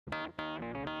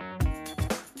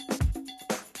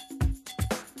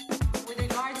With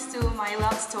regards to my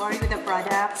love story with the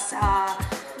products,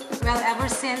 well, ever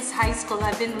since high school,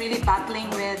 I've been really battling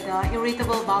with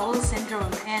irritable bowel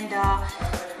syndrome, and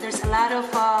there's a lot of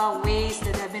ways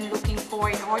that I've been looking for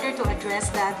in order to address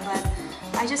that, but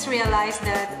I just realized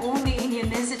that only in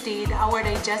Unicity, our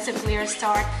Digestive Clear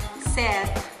Start set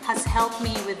has helped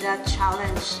me with that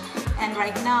challenge. And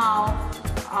right now,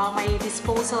 my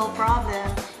disposal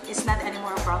problem is not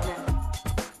anymore a problem.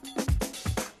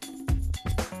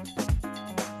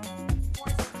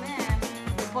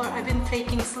 Before I've been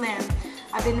taking slim,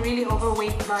 I've been really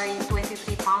overweight by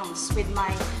 23 pounds with my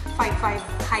 5'5"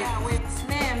 height. With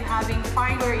slim, having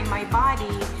fiber in my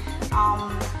body,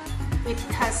 it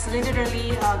has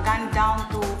literally gone down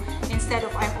to, instead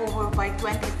of I'm over by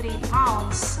 23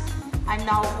 pounds, I'm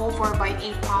now over by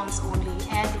 8 pounds only.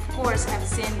 And of course, I've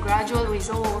seen gradual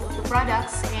result of the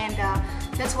products, and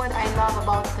that's what I love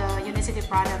about the Unicity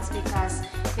products, because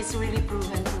it's really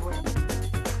proven to work.